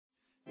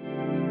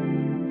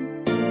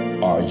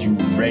Are you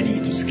ready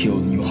to scale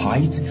new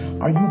heights?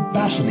 Are you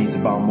passionate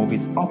about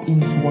moving up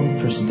into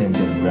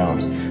unprecedented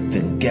realms?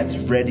 Then get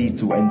ready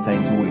to enter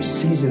into a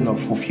season of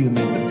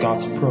fulfillment of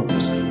God's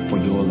purpose for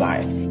your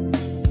life.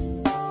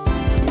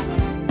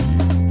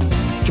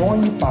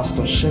 Join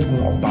Pastor Segun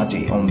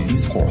Obadje on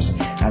this course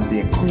as he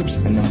equips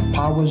and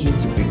empowers you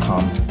to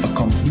become a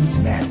complete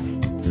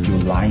man. Your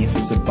life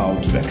is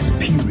about to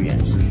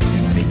experience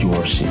a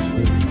major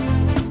shift.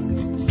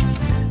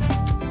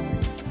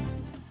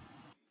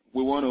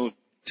 We want to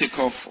take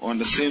off on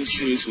the same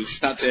series we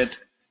started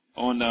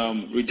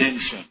on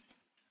redemption.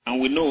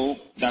 And we know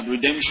that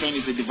redemption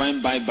is a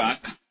divine buyback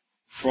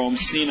from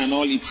sin and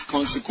all its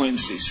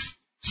consequences.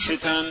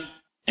 Satan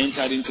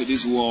entered into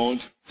this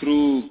world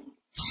through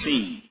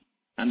sin,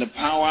 and the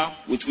power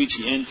with which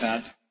he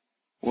entered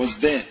was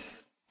death.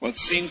 But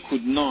sin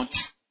could not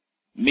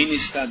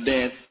minister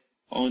death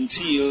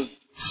until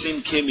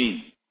sin came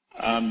in.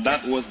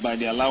 That was by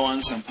the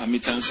allowance and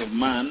permittance of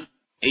man,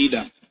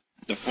 Adam,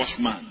 the first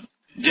man.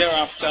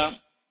 Thereafter,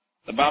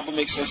 the Bible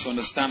makes us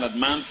understand that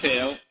man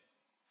fell,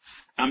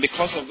 and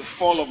because of the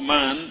fall of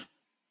man,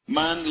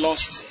 man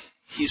lost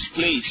his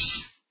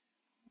place.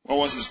 What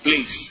was his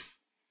place?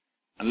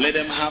 And let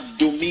them have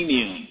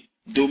dominion.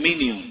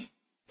 Dominion.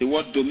 The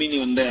word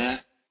dominion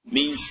there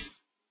means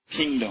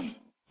kingdom,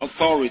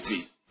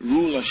 authority,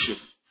 rulership.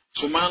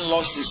 So man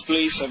lost his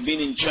place of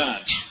being in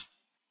charge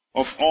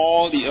of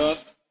all the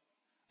earth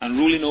and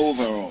ruling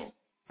over all.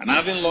 And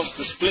having lost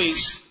his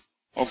place,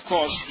 of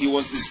course, he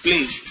was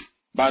displaced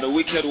by the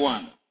wicked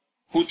one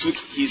who took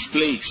his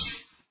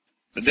place.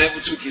 The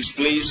devil took his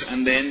place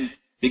and then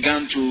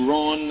began to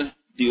run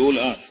the whole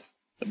earth.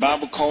 The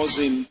Bible calls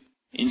him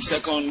in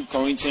 2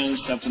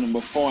 Corinthians chapter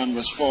number 4 and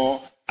verse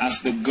 4 as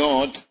the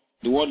God.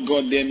 The word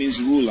God there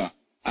means ruler,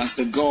 as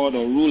the God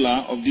or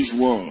ruler of this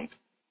world.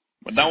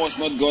 But that was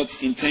not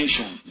God's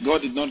intention.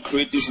 God did not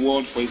create this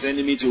world for his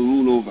enemy to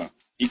rule over.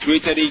 He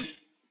created it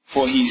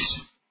for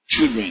his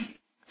children,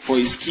 for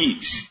his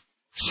kids,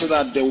 so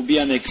that there will be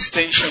an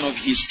extension of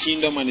his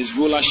kingdom and his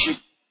rulership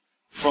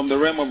from the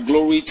realm of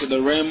glory to the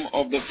realm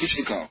of the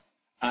physical.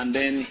 And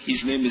then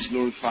his name is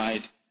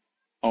glorified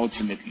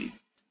ultimately.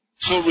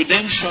 So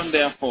redemption,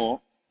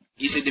 therefore,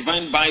 is a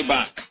divine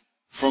buyback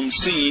from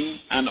sin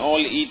and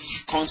all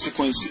its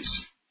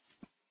consequences.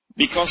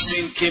 Because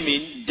sin came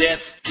in,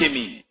 death came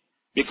in.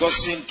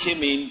 Because sin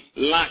came in,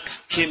 lack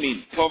came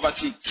in,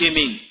 poverty came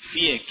in,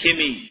 fear came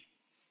in,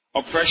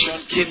 oppression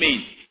came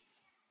in,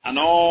 and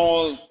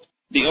all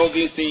the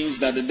ugly things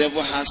that the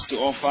devil has to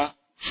offer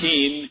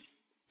came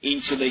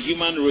into the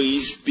human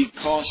race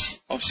because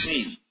of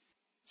sin.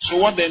 So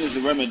what then is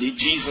the remedy?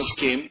 Jesus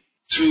came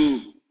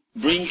to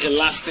bring a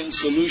lasting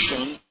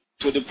solution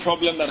to the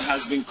problem that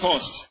has been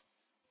caused.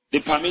 The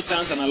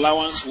permittance and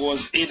allowance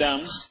was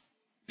Adam's.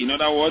 In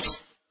other words,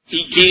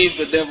 he gave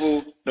the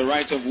devil the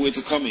right of way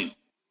to come in.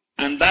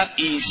 And that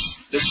is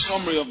the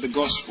summary of the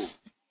gospel.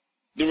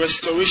 The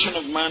restoration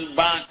of man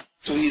back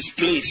to his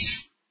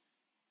place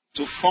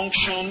to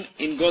function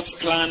in God's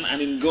plan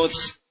and in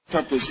God's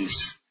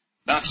purposes.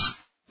 That's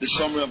the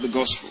summary of the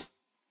gospel.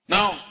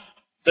 Now,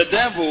 the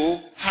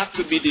devil had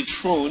to be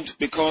dethroned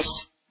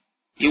because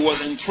he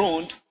was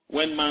enthroned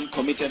when man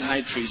committed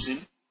high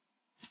treason.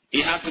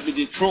 He had to be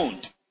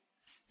dethroned.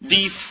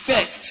 The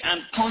effect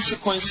and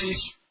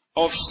consequences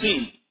of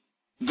sin,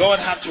 God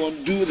had to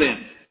undo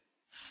them.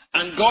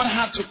 And God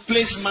had to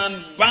place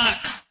man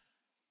back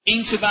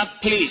into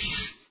that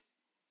place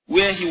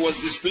where he was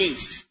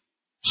displaced.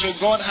 So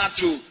God had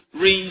to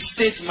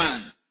reinstate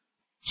man.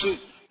 So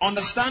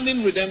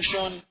understanding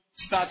redemption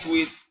starts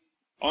with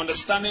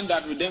understanding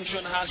that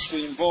redemption has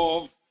to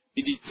involve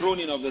the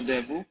dethroning of the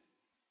devil.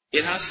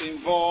 It has to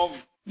involve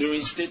the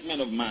reinstatement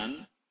of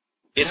man.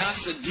 It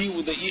has to deal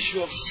with the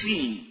issue of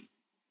sin,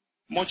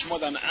 much more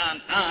than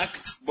an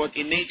act, but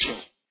in nature.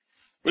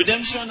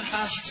 Redemption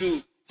has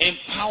to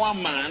empower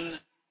man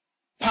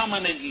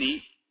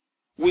permanently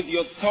with the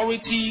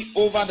authority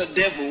over the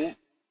devil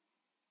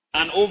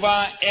and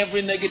over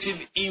every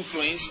negative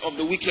influence of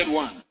the wicked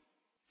one.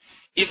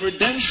 If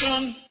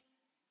redemption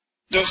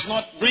does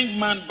not bring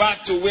man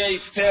back to where he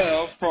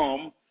fell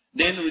from,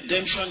 then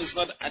redemption is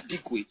not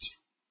adequate.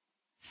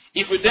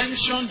 If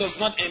redemption does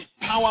not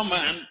empower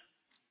man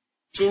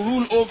to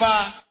rule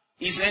over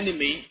his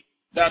enemy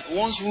that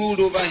once ruled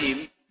over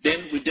him,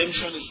 then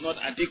redemption is not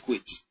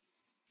adequate.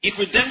 If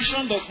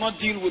redemption does not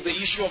deal with the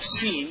issue of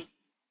sin,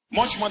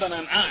 much more than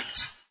an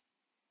act,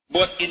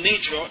 but in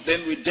nature,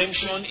 then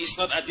redemption is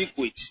not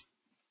adequate.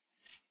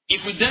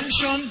 If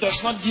redemption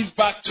does not give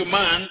back to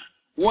man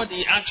what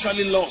he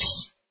actually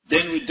lost,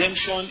 then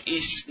redemption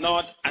is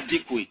not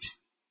adequate.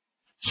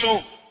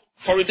 So,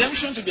 for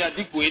redemption to be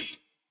adequate,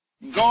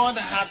 God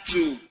had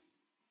to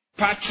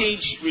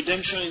package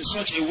redemption in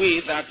such a way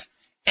that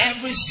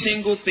every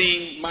single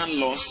thing man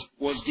lost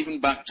was given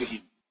back to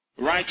him.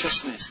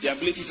 Righteousness, the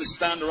ability to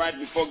stand right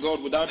before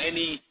God without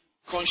any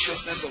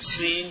consciousness of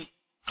sin,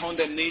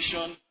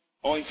 condemnation,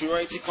 or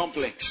inferiority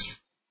complex.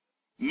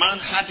 Man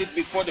had it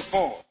before the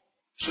fall.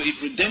 So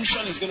if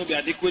redemption is going to be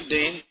adequate,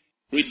 then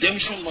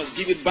redemption must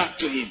give it back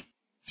to him.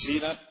 See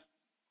that?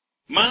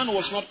 Man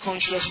was not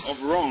conscious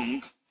of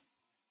wrong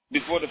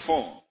before the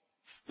fall.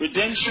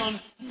 Redemption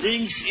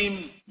brings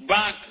him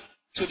back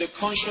to the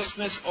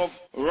consciousness of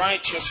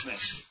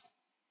righteousness.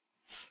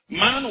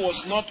 Man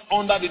was not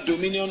under the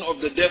dominion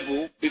of the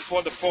devil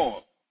before the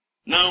fall.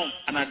 Now,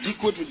 an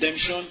adequate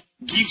redemption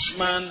gives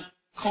man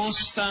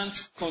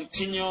constant,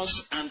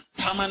 continuous, and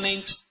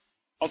permanent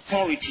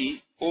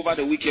authority over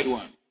the wicked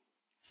one.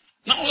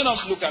 Now let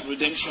us look at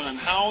redemption and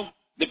how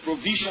the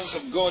provisions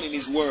of God in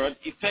His Word,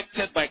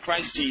 effected by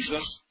Christ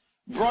Jesus,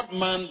 brought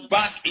man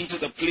back into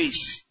the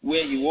place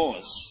where he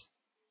was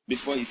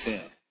before he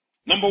fell.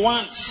 Number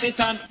one,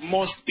 Satan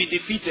must be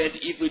defeated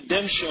if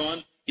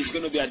redemption is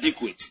going to be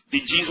adequate.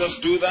 Did Jesus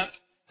do that?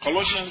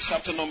 Colossians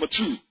chapter number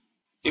 2.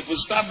 If we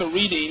start the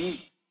reading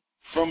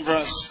from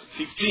verse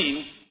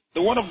 15,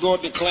 the Word of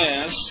God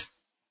declares,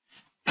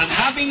 and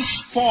having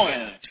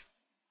spoiled,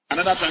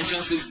 another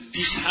translation says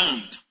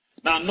disarmed.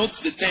 Now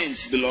note the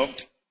tense,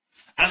 beloved.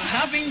 And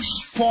having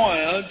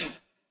spoiled,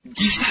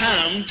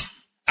 disarmed,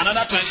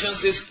 another translation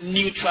says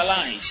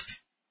neutralized.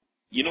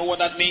 You know what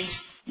that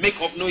means? Make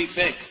of no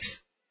effect.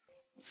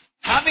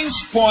 Having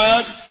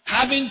spoiled,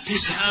 having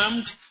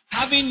disarmed,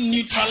 having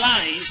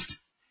neutralized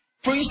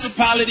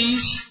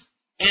principalities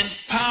and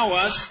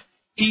powers,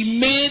 He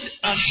made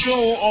a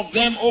show of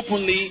them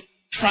openly,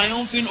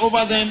 triumphing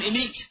over them in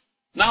it.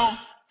 Now,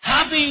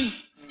 having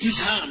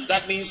disarmed,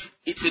 that means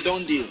it's a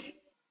done deal.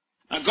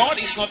 And God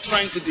is not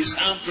trying to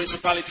disarm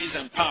principalities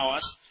and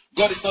powers.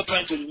 God is not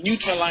trying to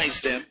neutralize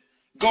them.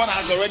 God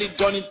has already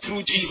done it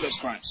through Jesus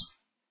Christ.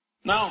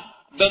 Now,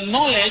 the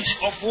knowledge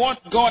of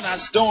what God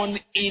has done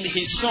in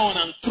His Son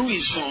and through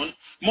His Son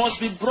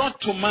must be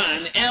brought to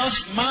man,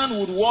 else man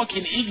would walk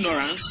in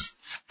ignorance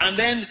and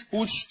then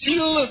would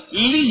still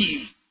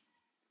live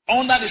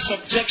under the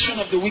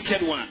subjection of the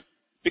wicked one.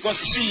 Because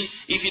you see,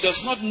 if he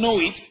does not know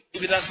it,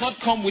 if it does not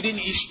come within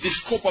the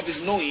scope of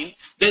his knowing,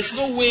 there's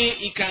no way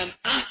he can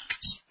act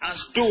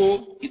as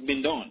though it'd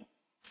been done.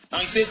 Now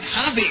it says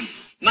having.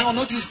 Now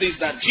notice this,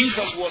 that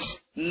Jesus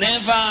was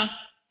never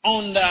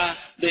under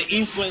the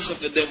influence of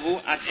the devil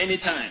at any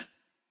time.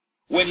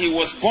 When He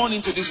was born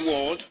into this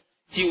world,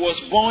 He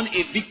was born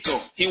a victor.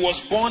 He was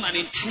born an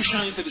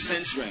intrusion into the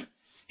sense realm.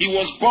 He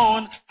was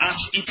born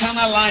as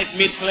eternal life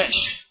made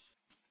flesh.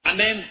 And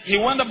then He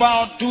went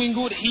about doing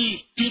good.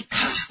 He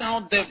cast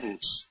out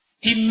devils.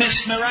 He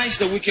mesmerized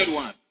the wicked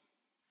one.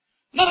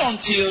 Not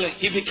until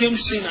He became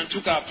sin and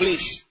took our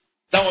place.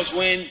 That was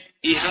when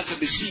He had to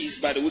be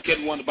seized by the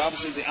wicked one. The Bible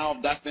says the hour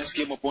of darkness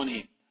came upon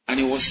Him and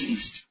He was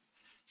seized.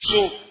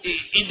 So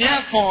it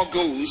therefore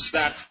goes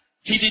that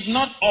He did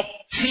not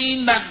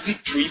obtain that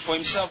victory for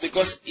Himself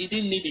because He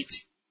didn't need it.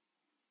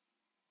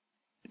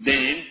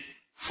 Then,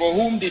 for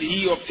whom did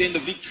He obtain the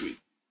victory?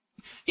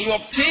 He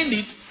obtained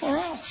it for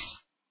us.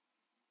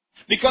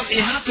 Because He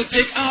had to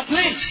take our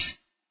place.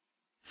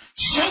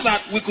 So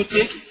that we could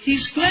take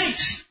His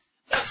place.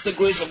 That's the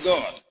grace of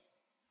God.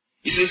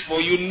 He says,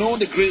 for you know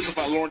the grace of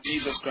our Lord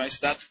Jesus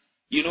Christ, that,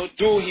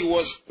 though He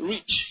was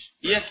rich,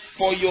 yet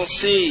for your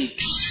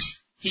sakes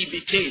He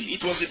became.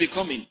 It was a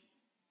becoming.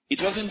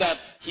 It wasn't that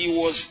He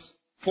was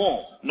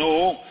poor.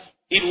 No,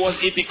 it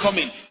was a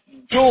becoming.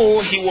 Though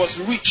He was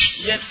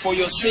rich, yet for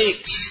your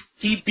sakes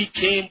He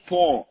became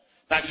poor.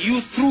 That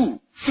you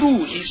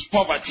through His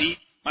poverty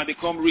might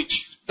become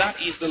rich.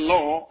 That is the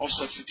law of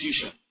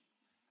substitution.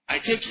 I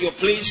take your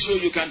place so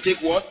you can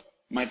take what?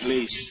 My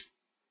place.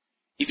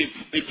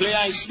 If a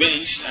player is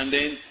benched and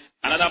then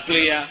another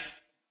player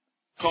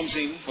comes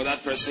in for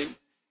that person,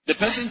 the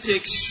person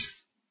takes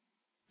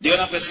the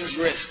other person's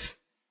rest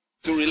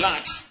to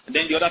relax, and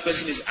then the other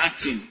person is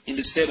acting in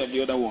the stead of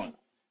the other one.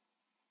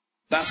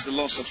 That's the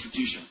law of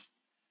substitution.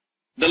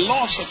 The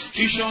law of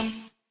substitution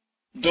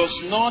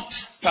does not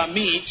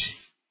permit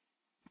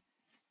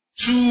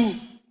two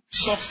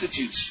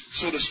substitutes,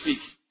 so to speak,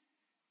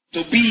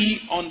 to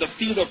be on the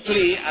field of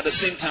play at the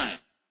same time.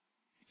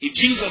 If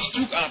Jesus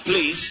took our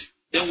place,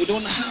 then we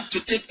don't have to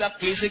take that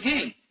place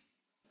again.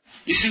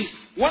 You see,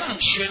 what I'm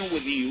sharing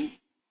with you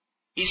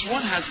is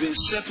what has been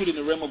settled in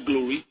the realm of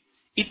glory.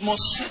 It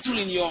must settle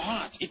in your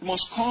heart. It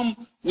must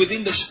come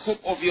within the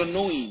scope of your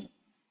knowing.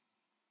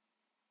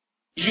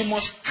 You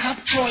must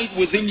capture it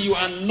within you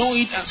and know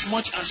it as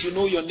much as you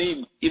know your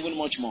name, even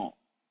much more.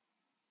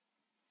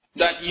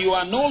 That you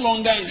are no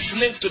longer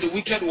enslaved to the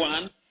wicked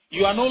one.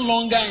 You are no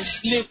longer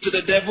enslaved to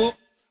the devil.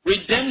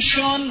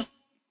 Redemption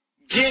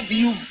gave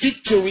you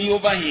victory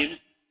over him.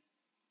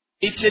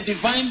 It's a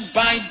divine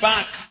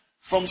buyback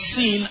from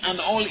sin and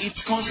all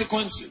its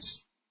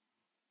consequences.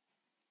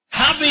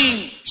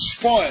 Having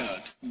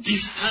spoiled,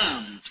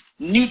 disarmed,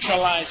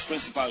 neutralized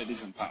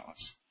principalities and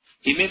powers,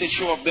 He made a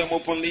show of them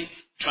openly,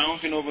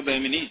 triumphing over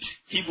them in it.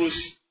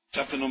 Hebrews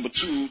chapter number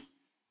 2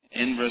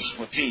 and verse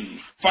 14.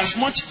 For as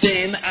much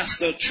then as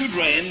the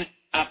children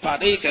are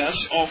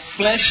partakers of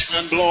flesh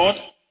and blood,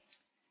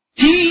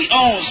 He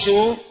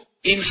also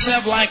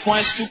Himself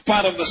likewise took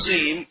part of the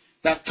same,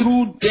 that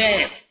through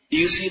death,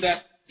 you see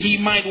that He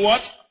might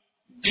what?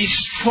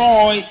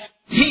 Destroy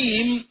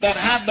him that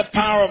had the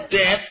power of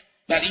death,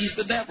 that is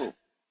the devil.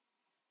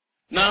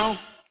 Now,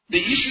 the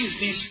issue is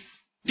this.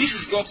 This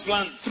is God's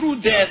plan. Through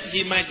death,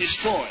 he might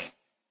destroy.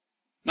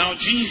 Now,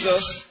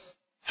 Jesus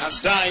has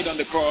died on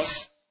the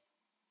cross,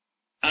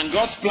 and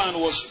God's plan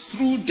was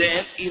through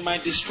death, he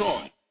might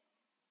destroy.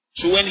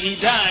 So when he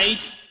died,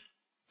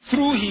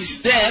 through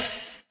his death,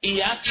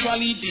 he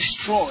actually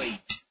destroyed.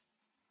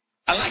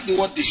 I like the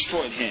word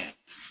destroyed here.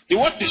 The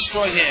word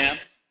destroy here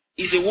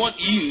is a word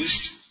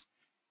used,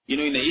 in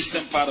the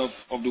eastern part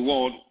of the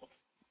world,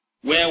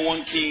 where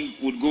one king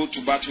would go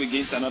to battle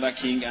against another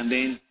king and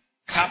then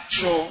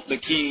capture the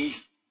king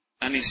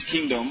and his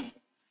kingdom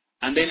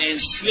and then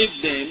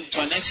enslave them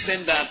to an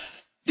extent that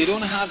they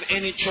don't have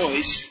any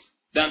choice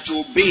than to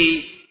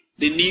obey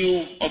the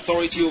new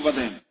authority over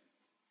them.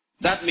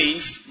 That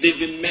means they've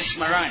been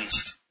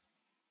mesmerized.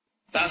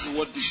 That's the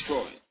word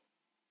destroy.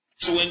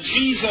 So when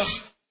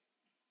Jesus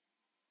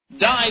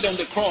died on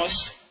the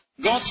cross,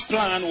 God's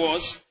plan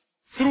was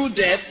through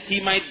death, he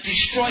might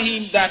destroy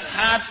him that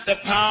had the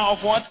power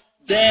of what?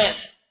 Death.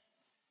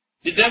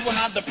 The devil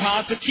had the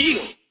power to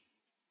kill,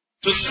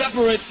 to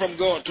separate from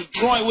God, to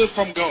draw away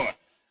from God.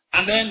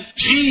 And then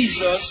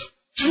Jesus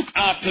took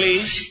our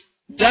place,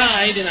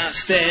 died in our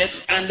stead,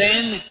 and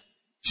then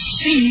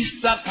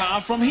seized that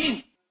power from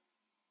him.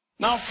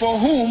 Now, for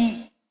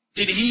whom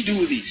did he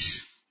do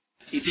this?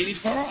 He did it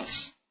for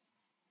us.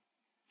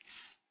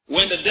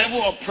 When the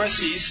devil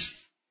oppresses,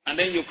 and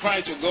then you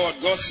cry to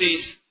God, God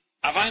says,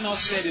 have I not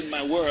said in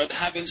my word,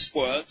 having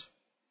spoiled?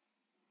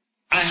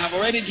 I have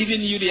already given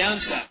you the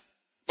answer.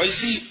 But you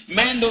see,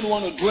 men don't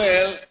want to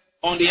dwell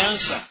on the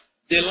answer.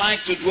 They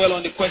like to dwell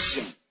on the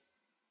question.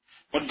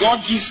 But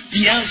God gives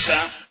the answer,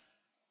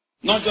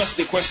 not just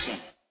the question.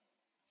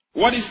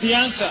 What is the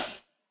answer?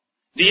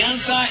 The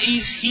answer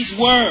is his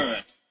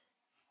word.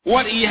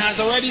 What he has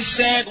already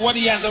said, what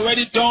he has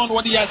already done,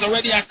 what he has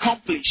already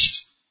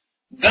accomplished.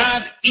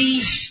 That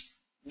is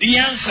the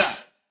answer.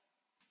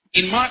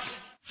 In Mark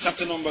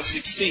chapter number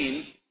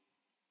 16,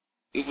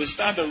 if we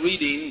start the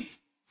reading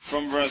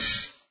from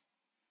verse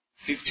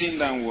 15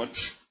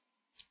 downwards,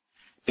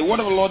 the word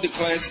of the Lord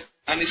declares,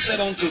 and he said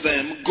unto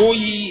them, go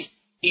ye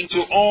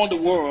into all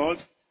the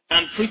world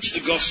and preach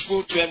the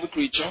gospel to every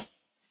creature.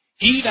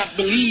 He that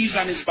believes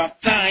and is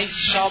baptized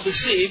shall be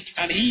saved,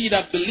 and he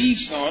that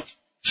believes not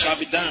shall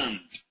be damned.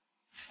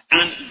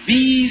 And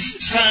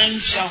these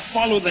signs shall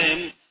follow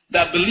them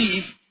that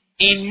believe.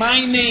 In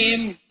my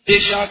name they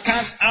shall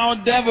cast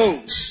out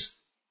devils.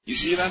 You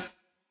see that?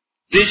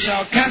 They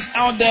shall cast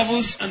out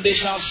devils and they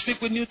shall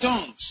speak with new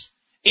tongues.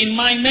 In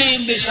my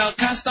name they shall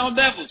cast out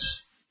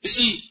devils. You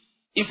see,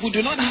 if we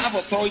do not have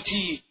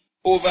authority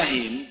over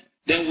him,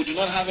 then we do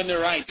not have any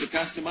right to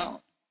cast him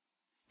out.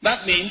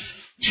 That means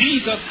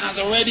Jesus has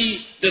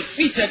already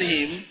defeated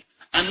him,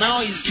 and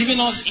now he's giving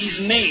us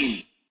his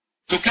name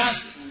to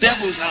cast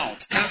devils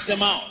out, cast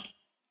them out.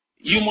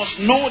 You must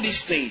know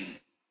this thing.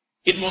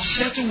 It must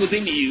settle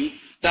within you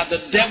that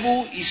the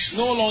devil is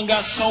no longer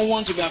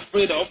someone to be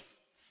afraid of.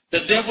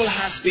 The devil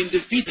has been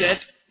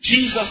defeated.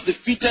 Jesus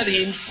defeated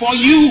him for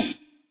you.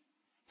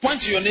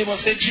 Point to your neighbor and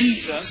say,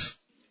 Jesus,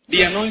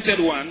 the anointed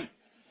one,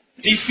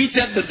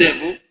 defeated the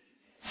devil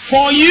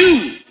for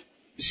you.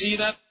 You see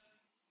that?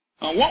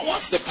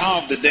 What's the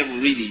power of the devil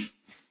really?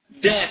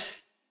 Death.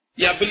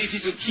 The ability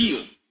to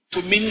kill,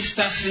 to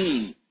minister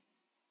sin.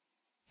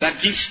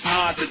 That gives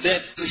power to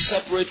death to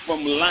separate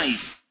from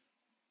life.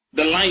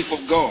 The life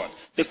of God.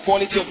 The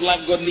quality of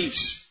life God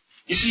lives.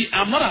 You see,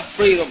 I'm not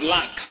afraid of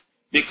lack.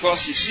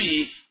 Because you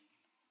see,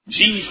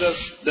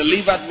 Jesus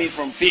delivered me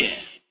from fear.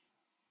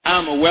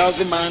 I'm a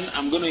wealthy man.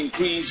 I'm going to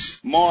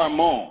increase more and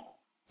more.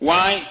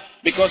 Why?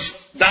 Because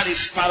that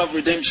is part of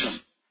redemption.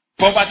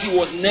 Poverty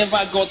was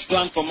never God's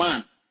plan for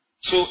man.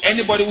 So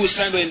anybody who is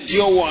trying to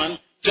endure one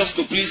just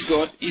to please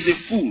God is a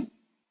fool.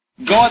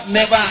 God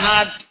never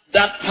had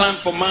that plan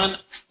for man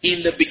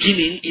in the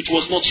beginning. It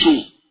was not so.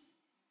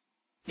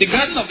 The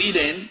Garden of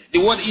Eden, the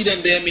word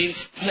Eden there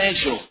means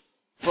pleasure,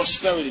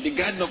 prosperity. The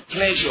Garden of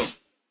pleasure.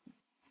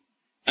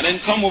 And then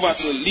come over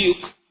to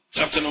Luke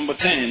chapter number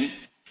 10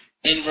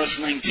 and verse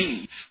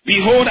 19.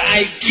 Behold,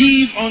 I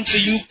give unto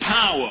you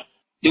power.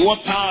 The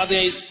word power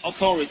there is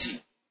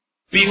authority.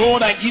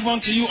 Behold, I give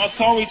unto you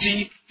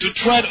authority to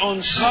tread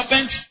on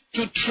serpents,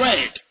 to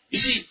tread. You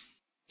see,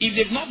 if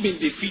they've not been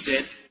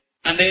defeated,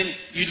 and then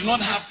you do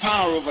not have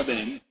power over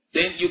them,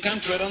 then you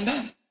can't tread on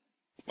them.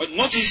 But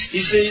notice, he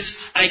says,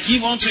 I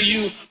give unto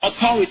you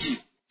authority,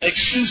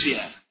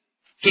 exousia,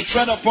 to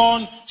tread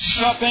upon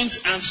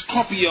serpents and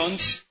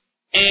scorpions,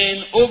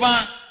 and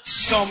over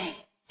some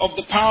of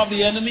the power of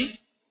the enemy,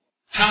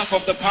 half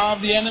of the power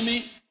of the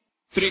enemy,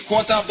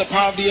 3/4 of the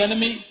power of the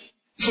enemy.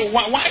 So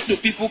why do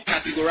people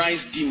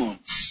categorize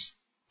demons?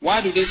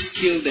 Why do they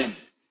scale them?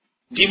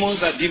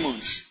 Demons are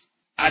demons.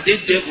 Are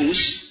they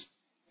devils?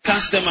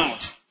 Cast them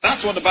out.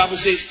 That's what the Bible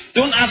says.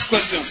 Don't ask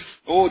questions.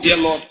 Oh dear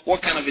Lord,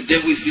 what kind of a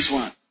devil is this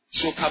one?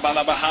 So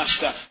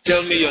Kabbalabahashta,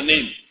 tell me your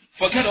name.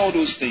 Forget all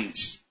those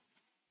things.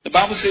 The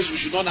Bible says we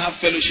should not have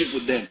fellowship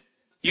with them.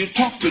 You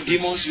talk to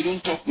demons, you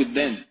don't talk with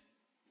them.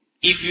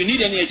 If you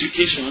need any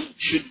education,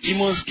 should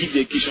demons give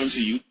the education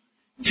to you?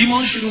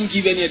 Demons shouldn't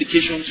give any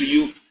education to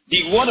you.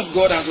 The word of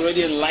God has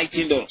already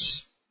enlightened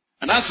us.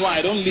 And that's why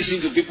I don't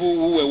listen to people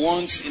who were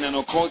once in an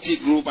occultic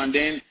group and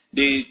then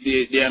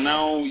they are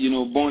now,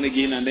 born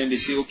again, and then they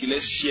say, okay,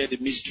 let's share the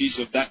mysteries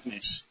of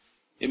darkness.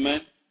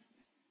 Amen.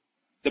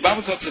 The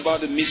Bible talks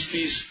about the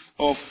mysteries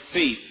of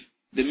faith,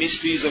 the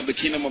mysteries of the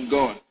kingdom of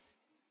God.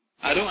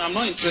 I'm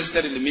not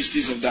interested in the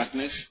mysteries of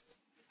darkness.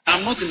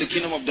 I'm not in the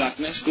kingdom of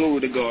darkness.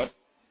 Glory to God.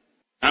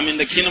 I'm in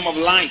the kingdom of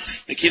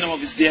light, the kingdom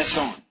of his dear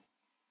son.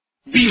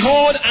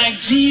 Behold, I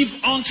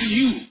give unto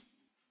you.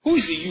 Who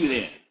is the you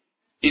there?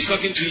 He's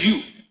talking to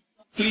you.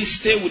 Please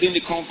stay within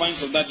the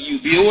confines of that you.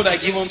 Behold, I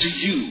give unto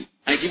you.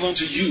 I give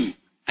unto you.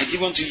 I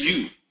give unto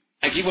you.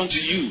 I give unto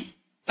you.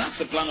 That's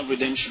the plan of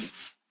redemption.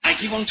 I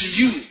give unto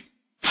you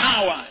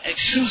power,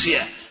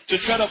 exousia, to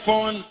tread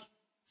upon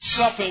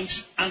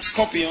serpents and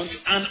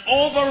scorpions, and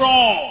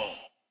overall,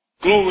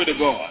 glory to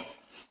God,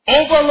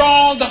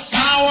 overall the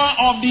power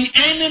of the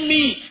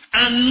enemy,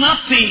 and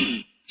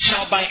nothing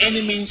shall by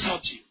any means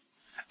hurt you.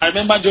 I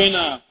remember during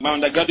my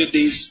undergraduate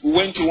days, we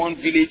went to one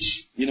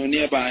village,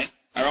 nearby,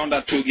 around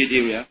that toll gate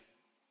area,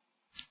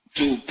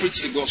 to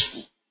preach the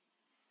gospel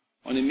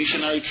on a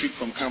missionary trip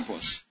from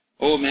campus.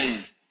 Oh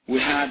man, we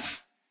had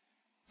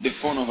the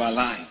fun of our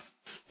life.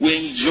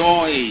 We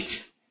enjoyed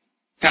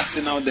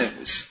casting out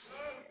devils.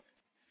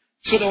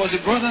 So there was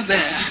a brother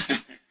there.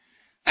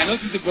 I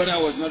noticed the brother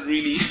was not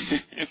really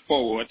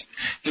forward.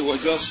 He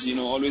was just,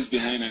 always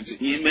behind and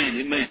saying, amen,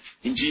 amen,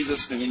 in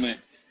Jesus' name, amen.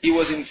 He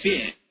was in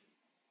fear.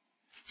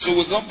 So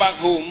we got back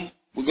home,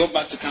 we got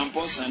back to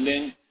campus, and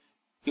then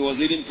he was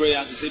leading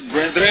prayers. He said,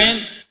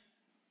 brethren,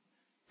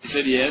 he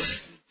said,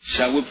 yes,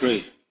 shall we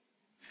pray?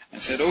 I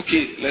said,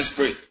 okay, let's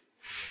pray.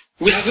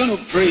 We are going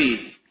to pray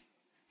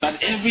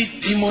that every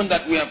demon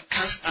that we have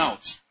cast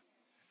out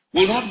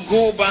will not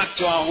go back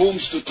to our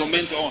homes to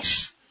torment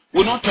us.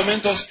 Will not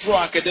torment us through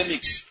our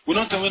academics. Will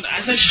not torment. I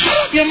said,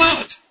 shut up your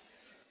mouth.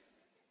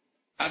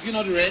 Have you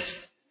not read?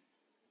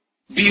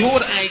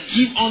 Behold, I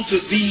give unto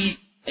thee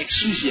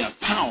exousia,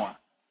 power,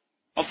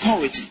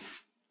 authority,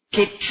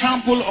 to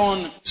trample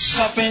on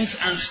serpents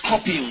and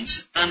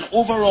scorpions, and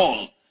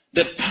overall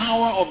the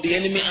power of the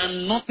enemy,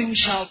 and nothing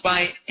shall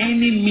by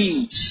any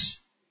means.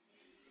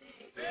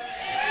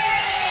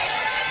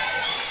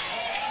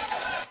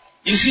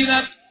 You see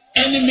that?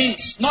 Any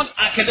means, not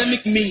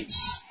academic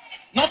means,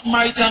 not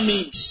marital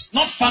means,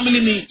 not family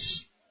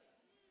means.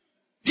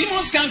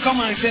 Demons can't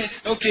come and say,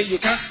 okay, you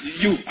cast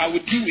you, I will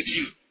deal with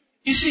you.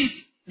 You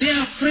see, they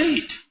are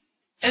afraid.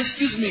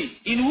 Excuse me,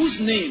 in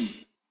whose name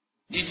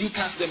did you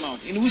cast them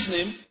out? In whose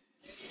name?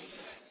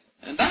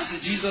 And that's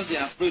the Jesus they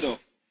are afraid of.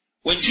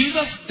 When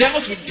Jesus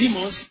dealt with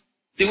demons,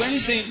 they weren't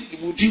saying,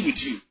 he will deal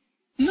with you.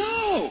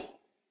 No.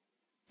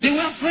 They were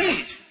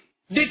afraid.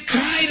 They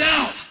cried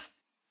out,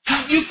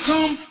 have you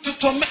come to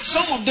torment?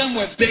 Some of them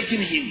were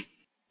begging him.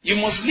 You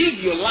must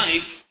live your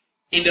life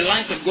in the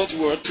light of God's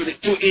word to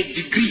a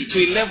degree, to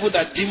a level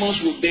that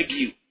demons will beg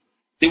you.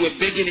 They were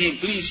begging him,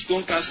 please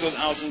don't cast us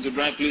out into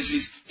dry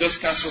places.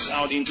 Just cast us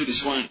out into the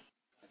swine.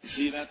 You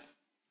see that?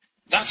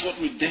 That's what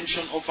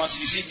redemption offers.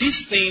 You see,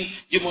 this thing,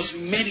 you must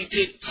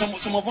meditate. Some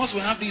of us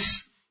will have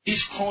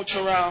this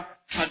cultural,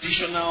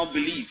 traditional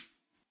belief.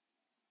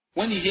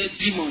 When you hear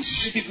demons, you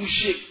see people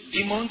shake.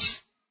 Demons?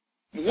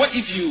 What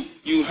if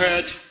you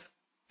heard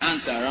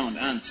ants around,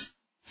 ants?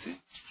 See?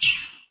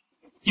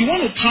 You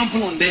want to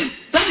trample on them.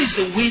 That is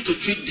the way to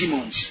treat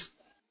demons.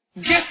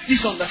 Get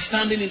this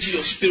understanding into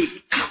your spirit.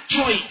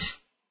 Capture it.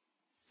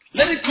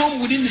 Let it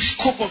come within the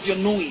scope of your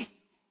knowing.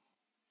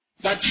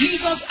 That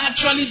Jesus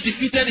actually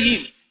defeated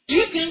him. Do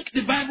you think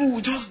the Bible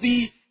will just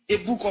be a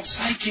book of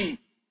psyching?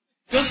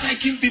 Just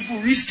psyching people,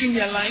 risking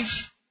their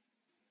lives?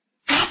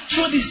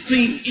 Capture this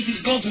thing. It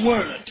is God's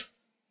word.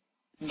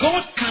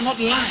 God cannot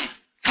lie.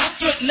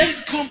 Capture it. Let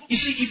it come. You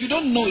see, if you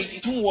don't know it,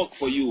 it won't work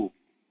for you.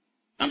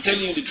 I'm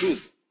telling you the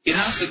truth. It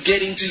has to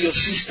get into your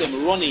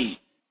system running.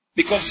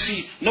 Because you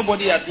see,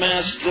 nobody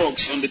admires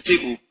drugs on the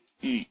table.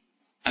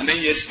 And then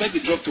you expect the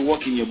drug to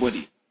work in your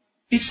body.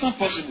 It's not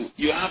possible.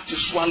 You have to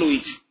swallow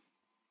it.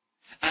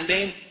 And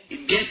then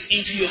it gets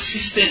into your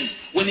system.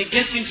 When it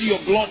gets into your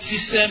blood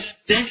system,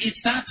 then it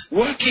starts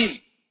working.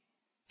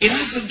 It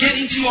has to get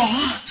into your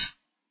heart.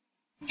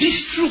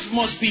 This truth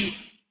must be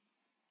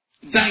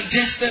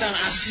digested and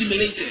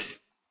assimilated.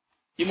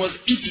 You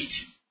must eat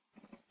it.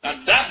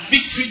 That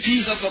victory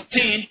Jesus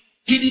obtained,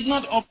 he did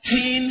not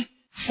obtain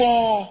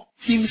for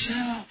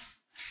himself.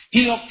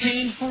 He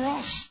obtained for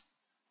us.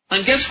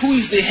 And guess who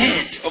is the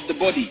head of the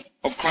body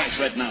of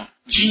Christ right now?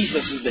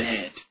 Jesus is the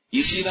head.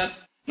 You see that?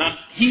 Now,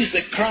 he is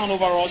the crown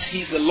over us. He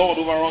is the Lord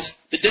over us.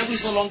 The devil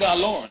is no longer our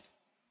Lord.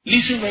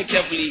 Listen very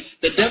carefully.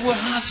 The devil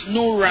has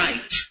no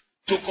right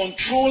to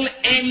control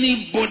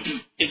anybody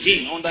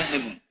again under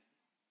heaven.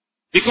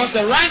 Because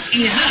the right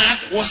he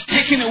had was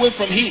taken away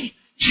from him.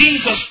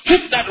 Jesus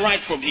took that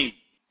right from him.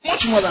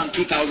 Much more than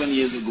 2,000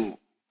 years ago.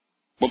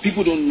 But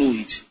people don't know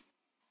it.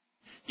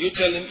 You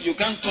tell him, you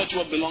can't touch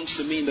what belongs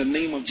to me in the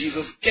name of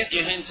Jesus. Get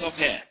your hands off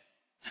here.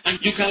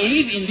 And you can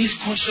live in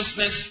this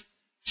consciousness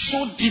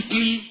so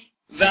deeply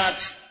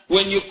that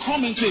when you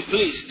come into a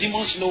place,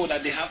 demons know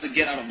that they have to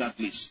get out of that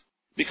place.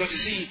 Because you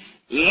see,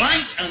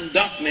 light and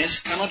darkness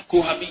cannot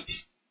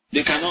cohabit.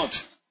 They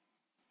cannot.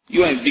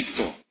 You are a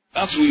victor.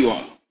 That's who you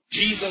are.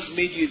 Jesus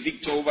made you a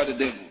victor over the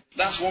devil.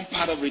 That's one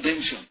part of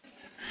redemption.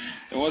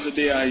 There was a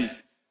day I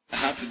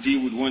had to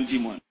deal with one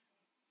demon.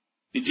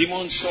 The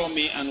demon saw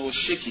me and was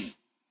shaking.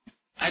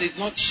 I did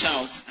not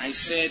shout. I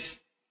said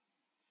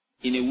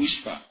in a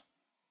whisper,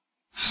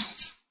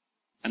 out.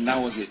 And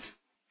that was it.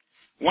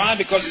 Why?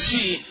 Because you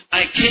see,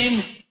 I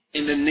came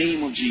in the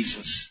name of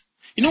Jesus.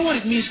 You know what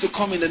it means to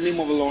come in the name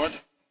of the Lord?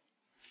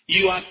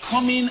 You are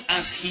coming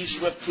as His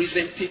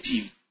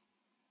representative.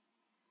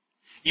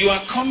 You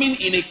are coming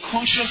in a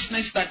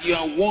consciousness that you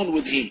are one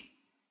with Him.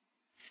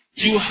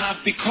 You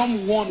have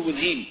become one with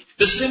Him.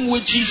 The same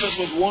way Jesus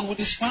was one with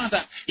His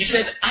Father. He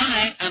said,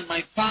 I and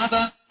my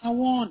Father are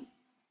one.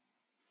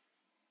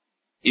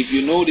 If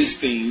you know these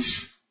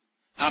things,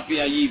 happy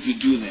are ye if you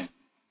do them.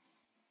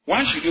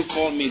 Why should you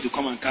call me to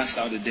come and cast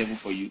out the devil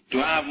for you? Do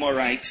I have more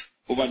right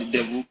over the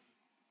devil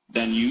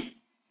than you?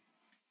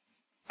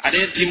 Are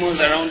there demons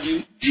around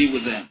you? Deal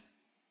with them.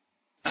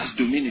 That's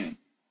dominion.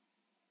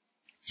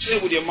 Say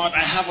with your mouth, I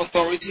have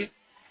authority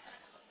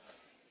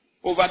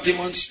over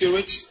demon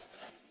spirits.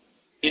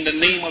 In the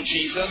name of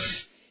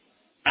Jesus,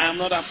 I am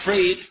not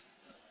afraid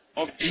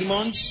of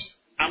demons.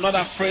 I'm not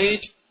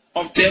afraid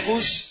of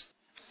devils.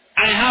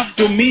 I have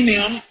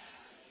dominion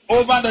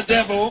over the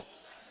devil.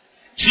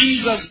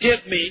 Jesus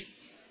gave me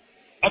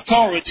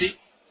authority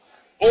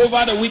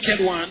over the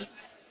wicked one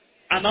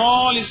and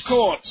all his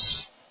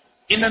courts.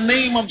 In the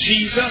name of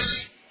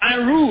Jesus, I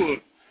rule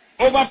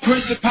over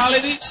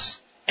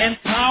principalities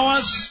and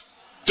powers,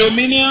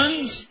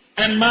 dominions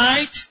and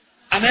might,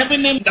 and every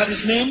name that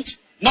is named,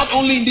 not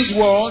only in this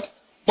world,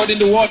 but in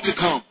the world to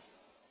come.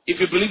 If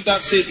you believe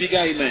that, say bigger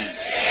amen.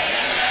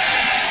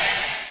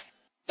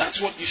 That's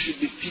what you should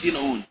be feeding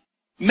on.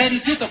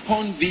 Meditate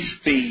upon these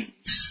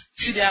things.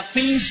 See, there are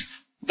things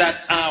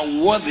that are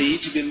worthy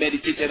to be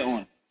meditated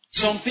on.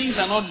 Some things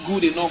are not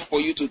good enough for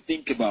you to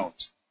think about.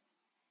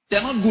 They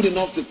are not good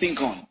enough to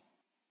think on.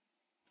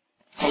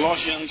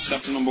 Colossians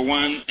chapter number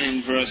 1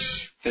 and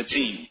verse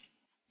 13.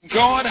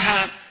 God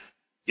hath,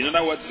 in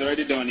other words,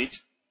 already done it.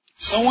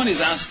 Someone is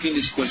asking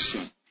this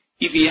question.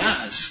 If He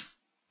has,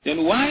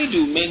 then why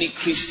do many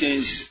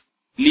Christians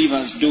live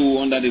as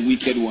though under the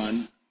wicked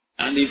one,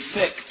 and the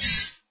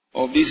effects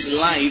of this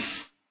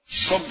life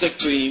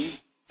subject to him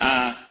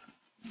are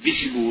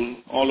visible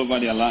all over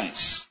their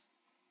lives?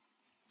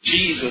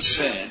 Jesus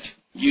said,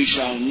 you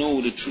shall know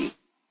the truth.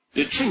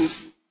 The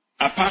truth,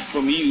 apart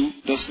from you,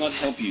 does not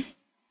help you.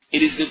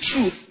 It is the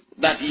truth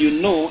that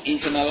you know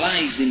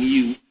internalized in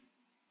you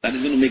that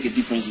is going to make a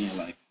difference in your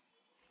life.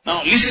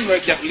 Now, listen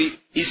very carefully.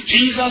 Is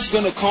Jesus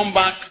going to come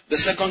back the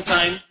second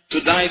time to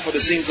die for the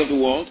sins of the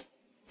world?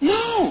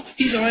 No,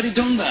 He's already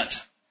done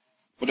that.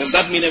 But does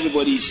that mean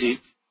everybody is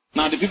saved?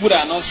 Now, the people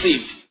that are not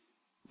saved,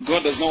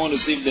 God does not want to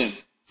save them.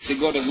 Say,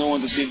 God does not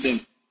want to save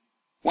them.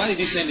 Why did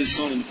He send His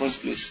Son in the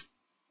first place?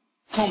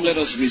 Come, let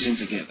us reason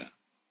together.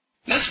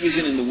 Let's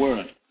reason in the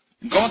Word.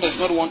 God does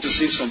not want to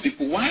save some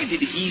people. Why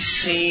did He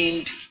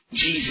send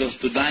Jesus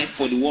to die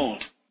for the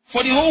world?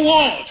 For the whole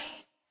world.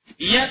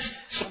 Yet,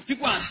 some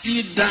people are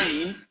still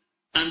dying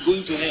and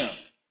going to hell.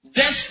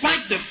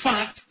 Despite the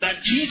fact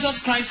that Jesus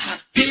Christ had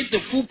paid the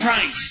full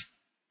price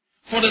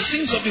for the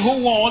sins of the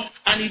whole world,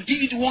 and He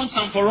did it once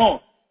and for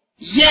all.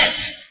 Yet,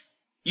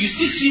 you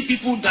still see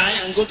people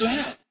die and go to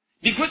hell.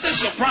 The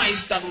greatest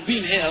surprise that will be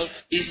in hell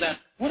is that,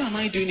 what am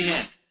I doing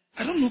here?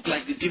 I don't look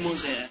like the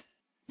demons here.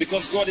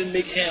 Because God didn't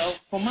make hell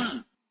for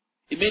man.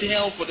 He made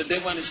hell for the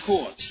devil and his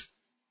cohorts.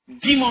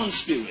 Demon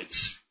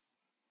spirits.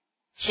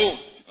 So,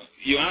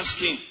 you're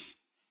asking,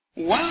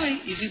 why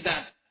is it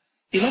that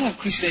a lot of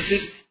Christians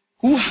says,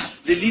 who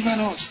have delivered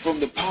us from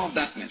the power of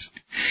darkness?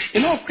 A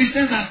lot of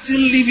Christians are still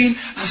living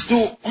as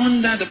though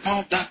under the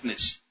power of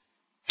darkness.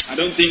 I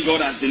don't think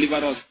God has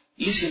delivered us.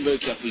 Listen very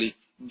carefully.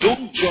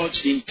 Don't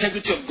judge the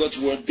integrity of God's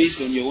word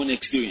based on your own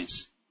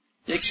experience.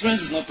 The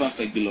experience is not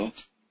perfect,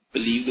 beloved.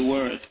 Believe the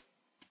word.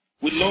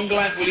 With long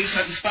life will He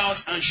satisfy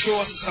us and show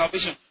us His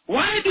salvation.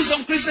 Why do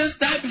some Christians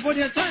die before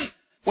their time?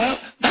 Well,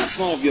 that's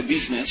none of your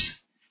business.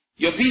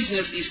 Your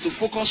business is to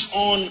focus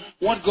on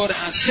what God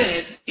has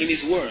said in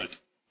His word.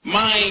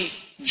 My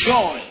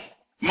joy,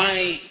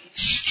 my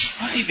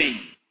striving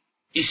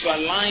is to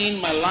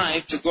align my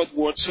life to God's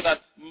word so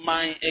that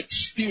my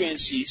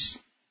experiences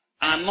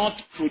are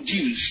not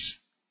produced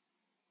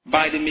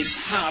by the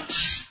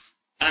mishaps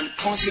and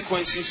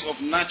consequences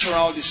of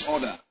natural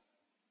disorder.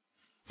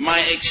 My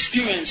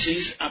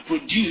experiences are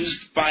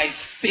produced by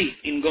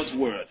faith in God's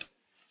word,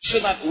 so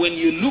that when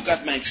you look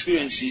at my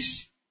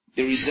experiences,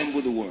 they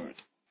resemble the word.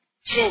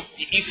 So,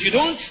 if you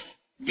don't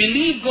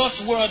believe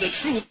God's word, the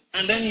truth,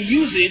 and then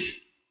use it,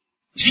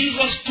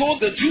 Jesus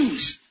told the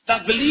Jews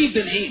that believed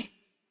in Him,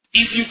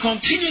 if you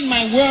continue in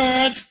my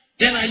word,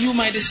 then are you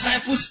my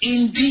disciples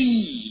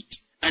indeed,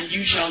 and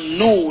you shall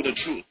know the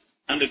truth,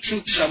 and the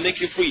truth shall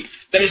make you free.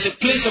 There is a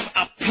place of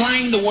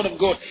applying the word of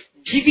God,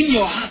 giving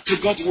your heart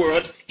to God's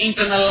word,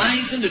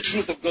 internalizing the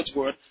truth of God's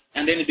word,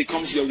 and then it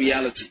becomes your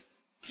reality.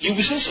 You'll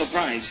be so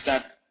surprised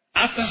that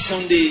After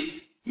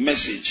Sunday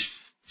message,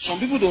 some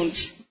people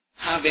don't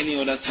have any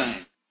other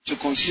time to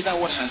consider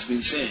what has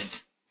been said.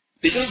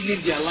 They just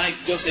live their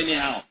life just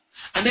anyhow.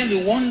 And then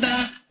they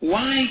wonder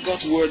why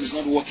God's word is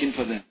not working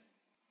for them.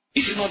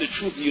 Is it not the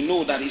truth you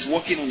know that is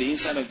working on the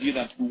inside of you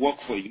that will work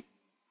for you?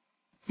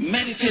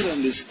 Meditate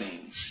on these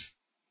things.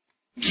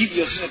 Give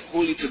yourself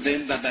wholly to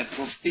them that thy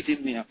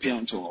prophetic may appear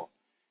unto all.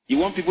 You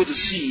want people to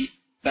see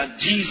that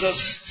Jesus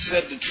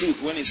said the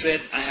truth when he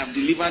said, I have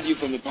delivered you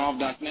from the power of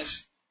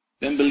darkness.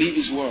 Then believe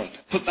his word.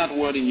 Put that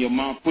word in your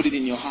mouth. Put it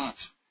in your heart.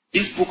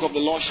 This book of the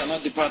law shall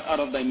not depart out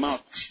of thy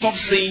mouth. Stop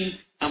saying,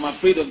 I'm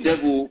afraid of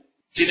devil.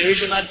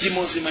 Generational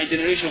demons in my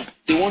generation.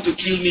 They want to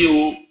kill me.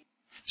 Oh.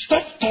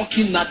 Stop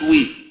talking that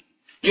way.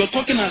 You're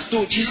talking as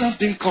though Jesus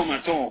didn't come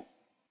at all.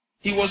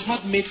 He was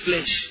not made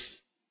flesh.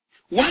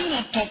 Why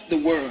not talk the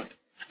word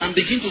and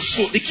begin to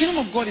sow? The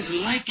kingdom of God is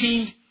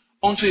likened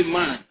unto a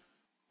man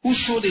who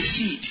sowed a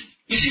seed.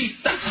 You see,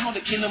 that's how the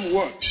kingdom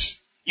works.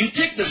 You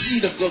take the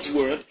seed of God's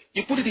word,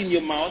 you put it in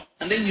your mouth,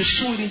 and then you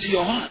sow it into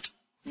your heart.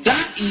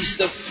 That is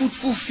the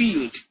fruitful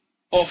field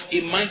of a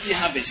mighty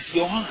harvest,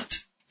 your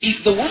heart.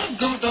 If the word of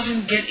God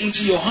doesn't get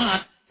into your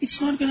heart, it's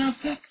not going to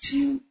affect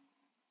you.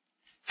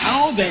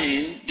 How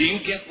then do you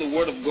get the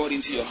word of God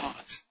into your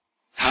heart?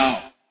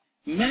 How?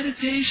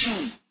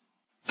 Meditation.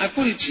 I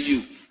put it to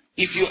you.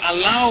 If you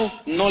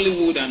allow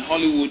Nollywood and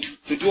Hollywood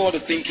to do all the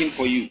thinking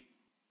for you,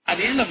 at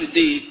the end of the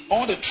day,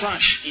 all the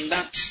trash in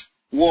that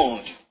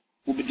world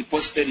will be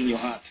deposited in your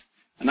heart.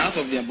 And out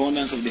of the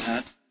abundance of the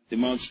heart, the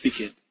mouth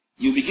speaketh.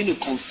 You begin to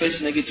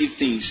confess negative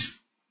things.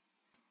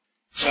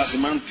 So as a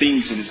man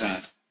thinks in his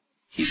heart,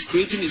 he's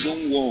creating his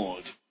own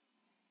world.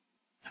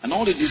 And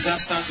all the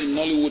disasters in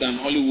Nollywood and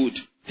Hollywood,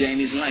 they are in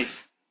his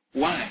life.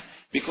 Why?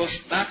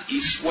 Because that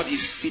is what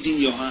is feeding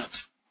your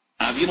heart.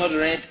 Have you not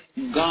read?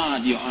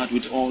 Guard your heart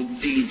with all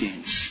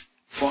diligence,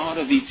 for out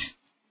of it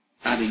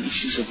are the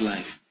issues of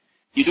life.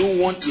 You don't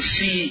want to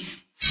see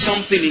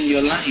something in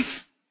your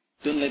life.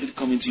 Don't let it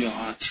come into your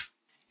heart.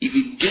 If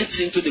it gets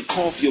into the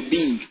core of your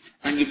being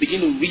and you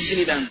begin to reason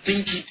it and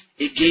think it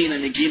again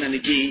and again and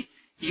again,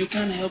 you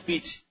can't help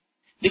it.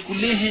 They could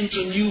lay hands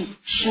on you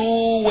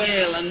so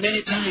well and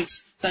many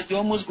times that you're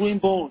almost growing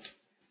bored.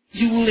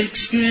 You will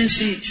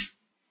experience it.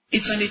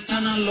 It's an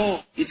eternal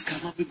law. It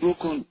cannot be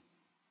broken.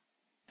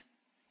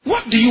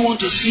 What do you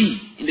want to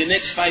see in the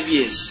next 5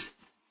 years?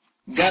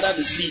 Gather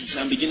the seeds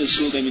and begin to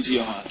sow them into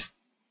your heart.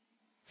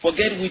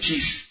 Forget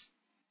witches.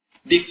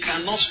 They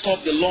cannot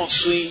stop the Lord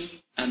sowing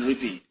and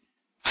reaping.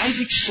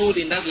 Isaac sowed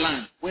in that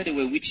land where there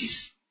were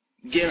witches.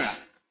 Gerar.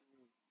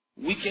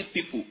 Wicked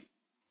people.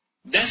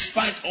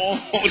 Despite all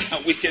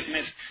their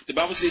wickedness, the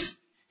Bible says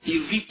he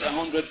reaped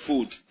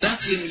 100-fold.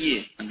 That same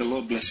year, and the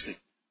Lord blessed him.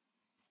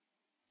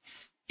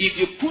 If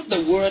you put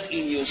the word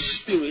in your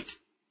spirit,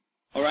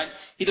 alright,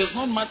 it does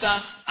not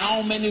matter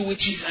how many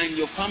witches are in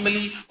your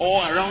family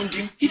or around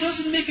you. It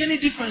doesn't make any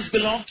difference,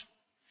 beloved.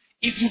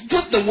 If you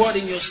put the word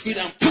in your spirit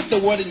and put the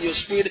word in your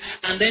spirit,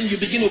 and then you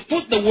begin to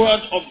put the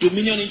word of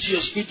dominion into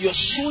your spirit, you're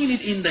sowing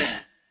it in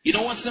there. You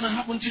know what's going to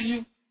happen to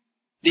you?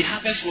 The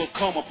harvest will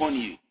come upon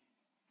you.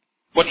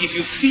 But if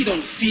you feed on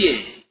fear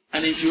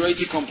and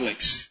inferiority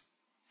complex,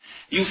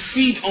 you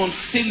feed on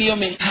failure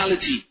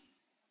mentality,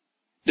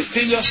 the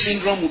failure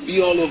syndrome will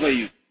be all over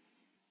you.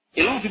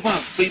 A lot of people are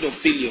afraid of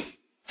failure.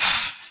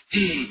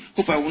 Hey,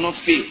 hope I will not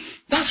fail.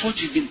 That's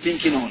what you've been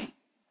thinking on.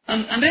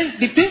 And then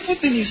the painful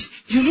thing is,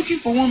 you're looking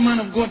for one man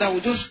of God that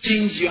will just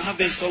change your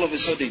harvest all of a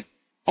sudden.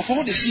 Of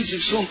all the seeds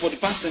you've sown for the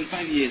past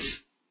 25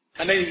 years.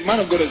 And then the man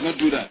of God does not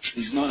do that.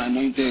 He's not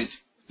anointed.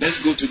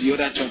 Let's go to the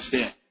other church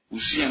there.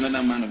 We'll see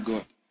another man of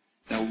God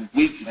that will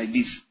wave like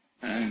this.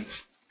 And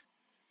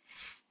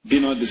be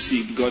not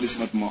deceived. God is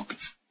not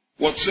mocked.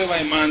 Whatsoever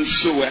a man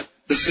soweth,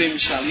 the same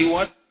shall he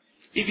what?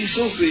 If he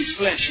sows to his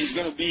flesh, he's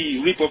going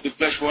to reap of the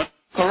flesh what?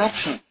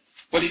 Corruption.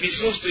 But if he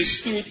sows to his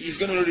spirit, he's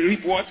going to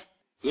reap what?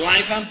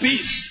 Life and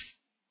peace.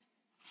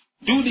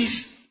 Do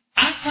this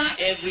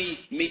after every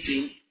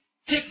meeting.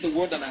 Take the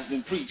word that has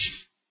been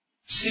preached.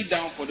 Sit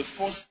down for the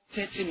first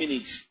 30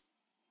 minutes.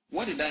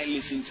 What did I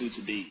listen to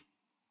today?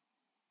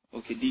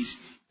 Okay, this.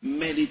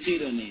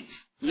 Meditate on it.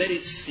 Let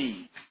it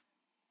sink.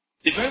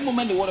 The very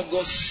moment the word of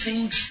God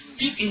sinks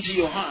deep into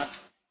your heart,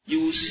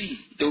 you will see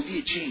there will be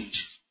a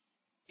change.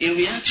 A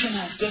reaction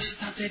has just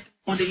started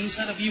on the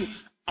inside of you.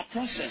 A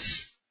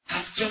process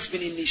has just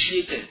been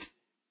initiated.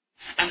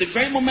 And the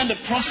very moment the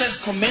process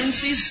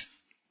commences,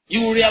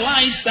 you will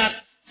realize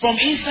that from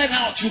inside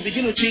out, you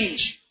begin to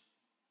change.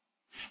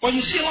 But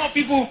you see a lot of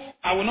people,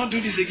 I will not do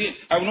this again.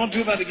 I will not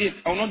do that again.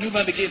 I will not do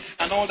that again.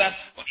 And all that.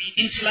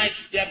 It's like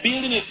they are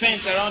building a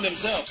fence around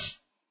themselves.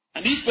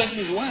 And this person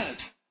is wild.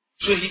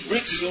 So he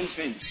breaks his own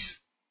fence.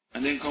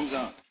 And then comes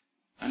out.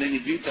 And then he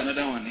builds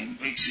another one and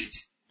breaks it.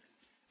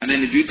 And then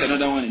he builds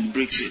another one and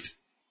breaks it.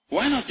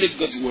 Why not take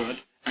God's word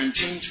and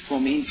change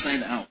from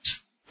inside out?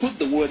 Put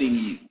the word in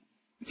you.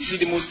 You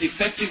see, the most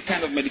effective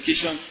kind of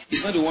medication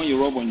is not the one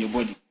you rub on your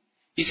body.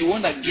 It's the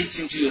one that gets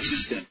into your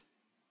system.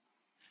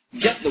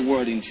 Get the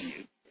word into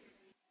you.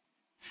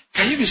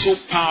 Can you be so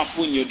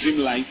powerful in your dream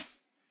life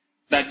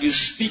that you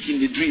speak in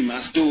the dream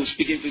as though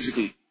speaking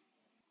physically.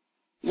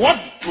 What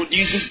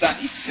produces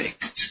that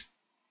effect?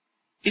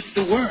 It's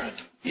the word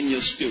in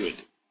your spirit.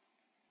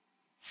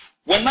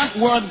 When that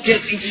word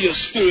gets into your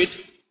spirit,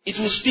 it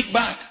will speak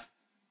back.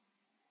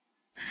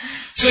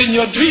 So in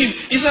your dream,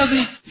 it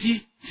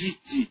says,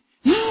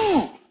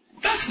 no,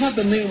 that's not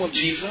the name of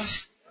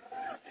Jesus.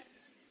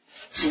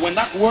 So when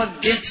that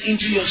word gets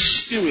into your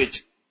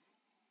spirit,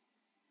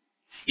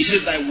 it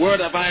says, thy word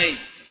have I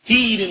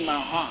hid in my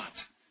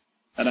heart,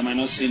 that I might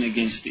not sin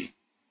against thee.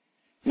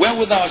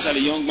 Wherewithal shall a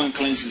young man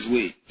cleanse his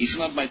way? It's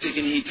not by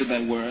taking heed to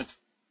thy word.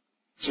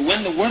 So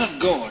when the word of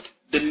God,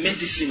 the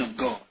medicine of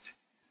God,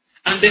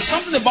 and there's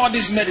something about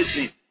this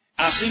medicine.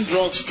 I've seen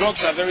drugs.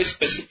 Drugs are very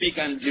specific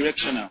and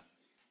directional,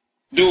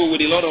 though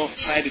with a lot of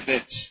side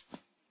effects.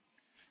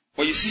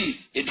 But you see,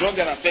 a drug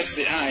that affects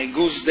the eye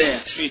goes there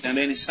straight and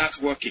then it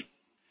starts working.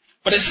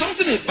 But there's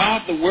something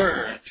about the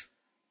word.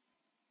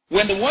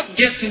 When the word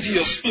gets into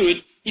your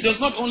spirit, it does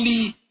not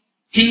only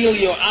heal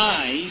your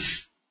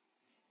eyes.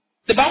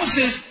 The Bible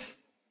says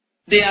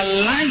they are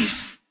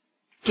life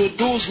to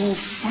those who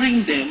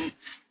find them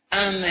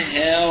and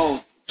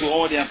health to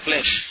all their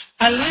flesh.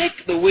 I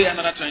like the way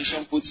another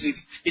translation puts it.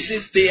 It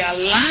says they are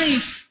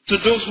life to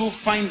those who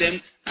find them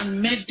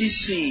and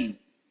medicine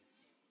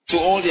to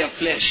all their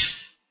flesh.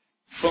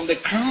 From the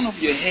crown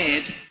of your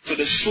head to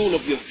the sole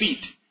of your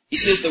feet. He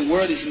says the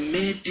word is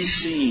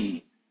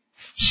medicine.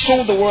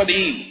 Sow the word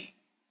in.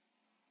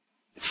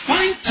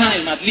 Find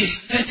time, at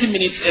least 30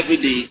 minutes every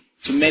day,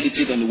 to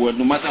meditate on the word,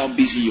 no matter how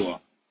busy you are.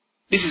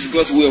 This is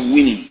God's way of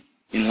winning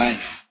in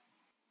life.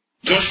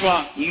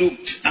 Joshua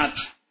looked at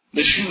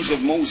the shoes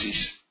of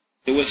Moses.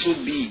 They were so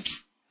big.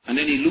 And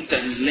then he looked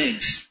at his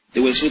legs. They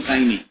were so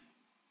tiny.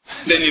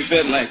 Then he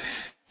felt like,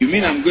 you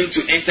mean I'm going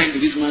to enter into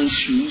this man's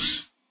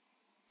shoes?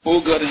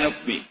 Oh God,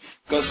 help me.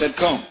 God said,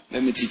 come,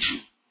 let me teach you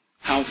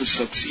how to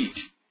succeed.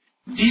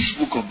 This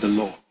book of the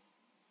law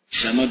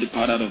shall not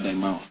depart out of thy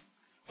mouth,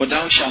 but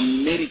thou shalt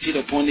meditate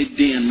upon it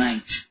day and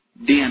night.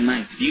 Day and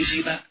night. Do you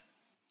see that?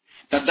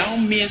 That thou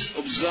mayest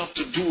observe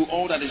to do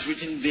all that is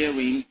written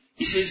therein.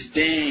 He says,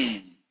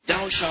 then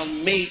thou shalt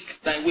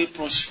make thy way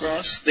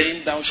prosperous,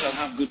 then thou shalt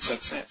have good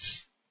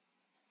success.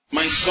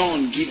 My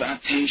son, give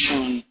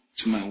attention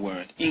to my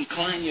word.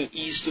 Incline your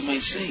ears to my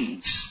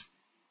sayings.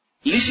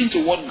 Listen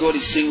to what God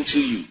is saying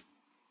to you.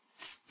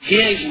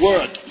 Hear His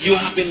word. You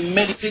have been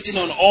meditating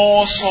on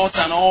all sorts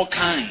and all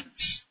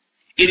kinds.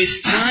 It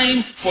is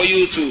time for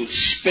you to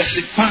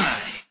specify.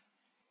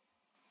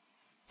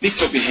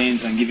 Lift up your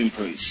hands and give Him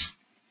praise.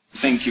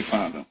 Thank you,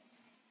 Father.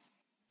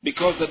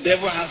 Because the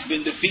devil has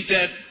been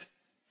defeated,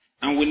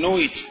 and we know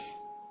it.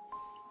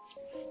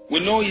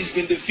 We know he's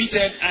been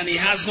defeated and he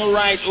has no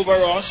right over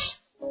us.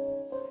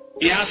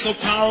 He has no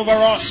power over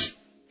us.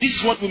 This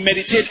is what we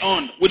meditate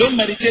on. We don't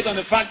meditate on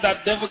the fact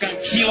that the devil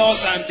can kill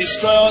us and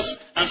destroy us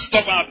and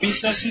stop our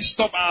businesses,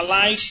 stop our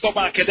lives, stop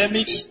our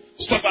academics,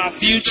 stop our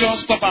future,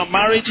 stop our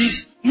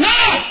marriages.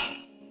 No!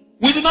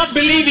 We do not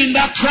believe in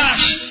that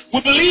trash.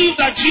 We believe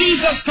that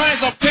Jesus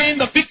Christ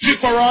obtained the victory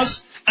for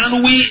us,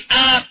 and we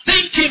are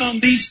thinking on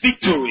this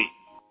victory.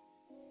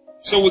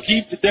 So we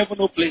give the devil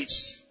no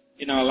place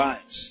in our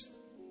lives.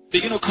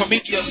 Begin to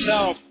commit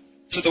yourself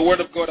to the word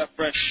of God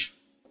afresh.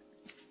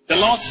 The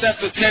Lord said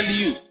to tell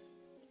you,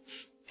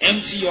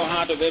 empty your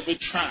heart of every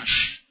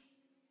trash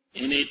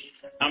in it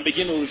and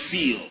begin to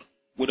refill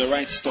with the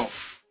right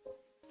stuff.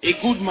 A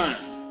good man,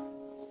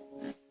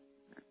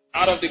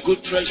 out of the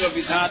good treasure of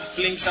his heart,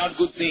 flings out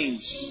good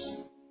things.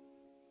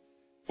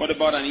 What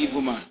about an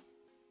evil man?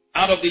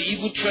 Out of the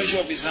evil treasure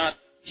of his heart,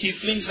 he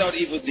flings out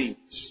evil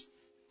things.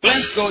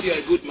 Bless God, you're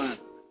a good man.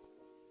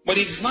 But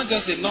it's not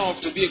just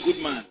enough to be a good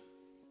man.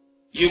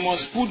 You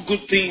must put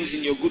good things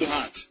in your good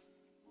heart.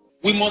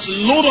 We must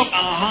load up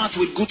our heart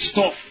with good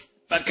stuff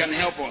that can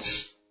help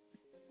us.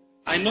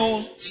 I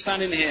know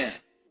standing here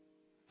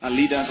are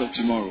leaders of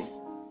tomorrow.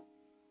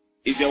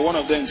 If you're one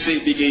of them, say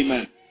big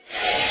amen.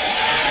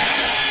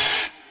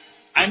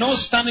 I know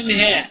standing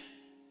here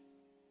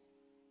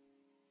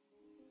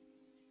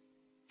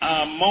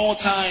are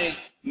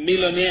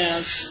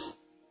multi-millionaires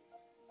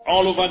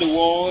all over the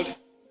world,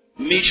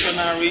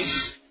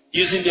 missionaries,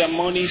 using their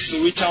monies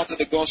to reach out to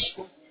the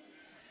gospel.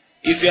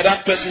 If you're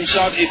that person,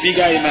 shout a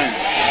bigger amen.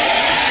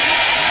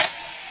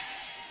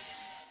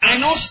 I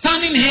know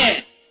standing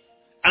here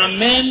are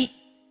men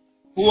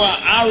who are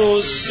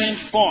arrows sent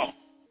forth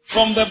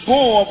from the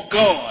bow of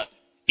God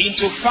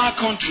into far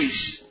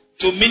countries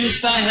to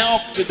minister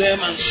help to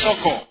them and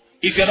succor.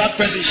 If you're that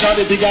person, shout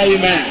a bigger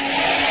amen.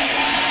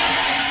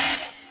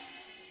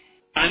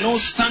 I know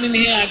standing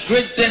here are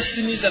great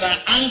destinies that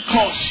are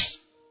anchors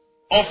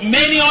of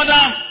many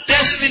other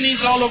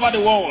destinies all over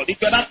the world.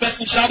 If you're that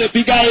person, shout a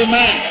bigger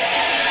amen.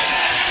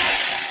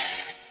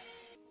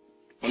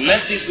 But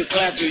let this be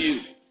clear to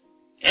you.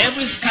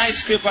 Every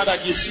skyscraper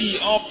that you see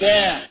up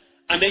there,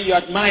 and then you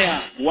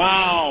admire,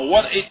 wow,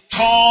 what a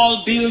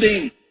tall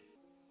building.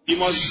 You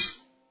must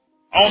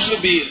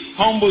also be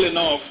humble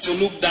enough to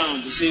look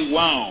down to say,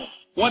 wow,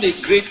 what a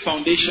great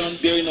foundation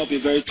bearing up a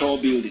very tall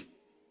building.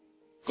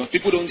 Because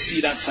people don't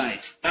see that side.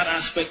 That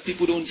aspect,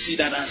 people don't see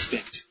that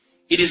aspect.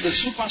 It is the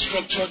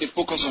superstructure they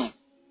focus on.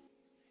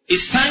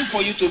 It's time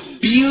for you to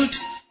build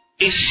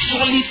a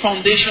solid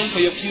foundation for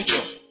your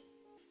future.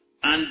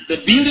 And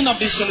the building of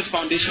this solid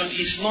foundation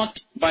is not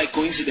by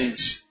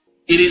coincidence.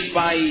 It is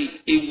by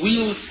a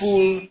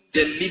willful,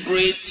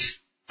 deliberate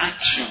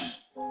action.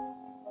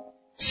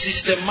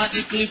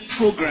 Systematically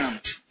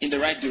programmed in the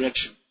right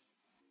direction.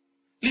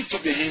 Lift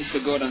up your hands to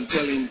God and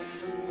tell Him,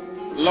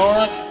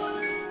 Lord,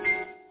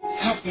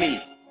 help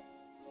me.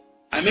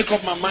 I make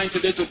up my mind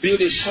today to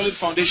build a solid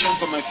foundation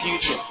for my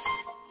future.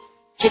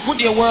 To put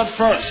your word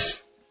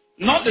first.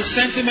 Not the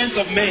sentiments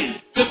of men.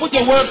 To put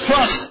your word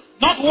first.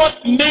 Not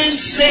what men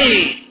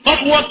say.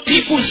 Not what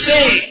people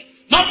say.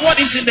 Not what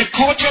is in the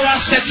cultural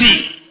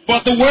setting.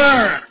 But the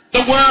word. The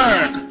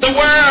word. The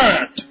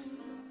word.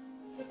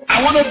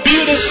 I want to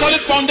build a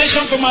solid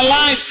foundation for my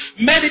life.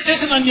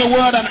 Meditating on your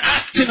word and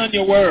acting on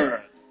your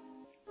word.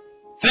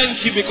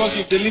 Thank you because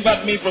you've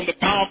delivered me from the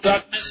power of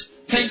darkness.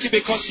 Thank you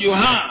because you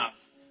have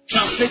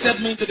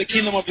translated me into the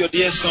kingdom of your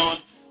dear Son.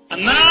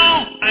 And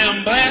now I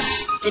am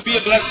blessed to be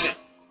a blessing.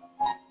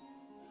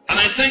 And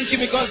I thank you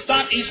because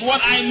that is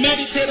what I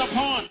meditate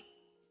upon.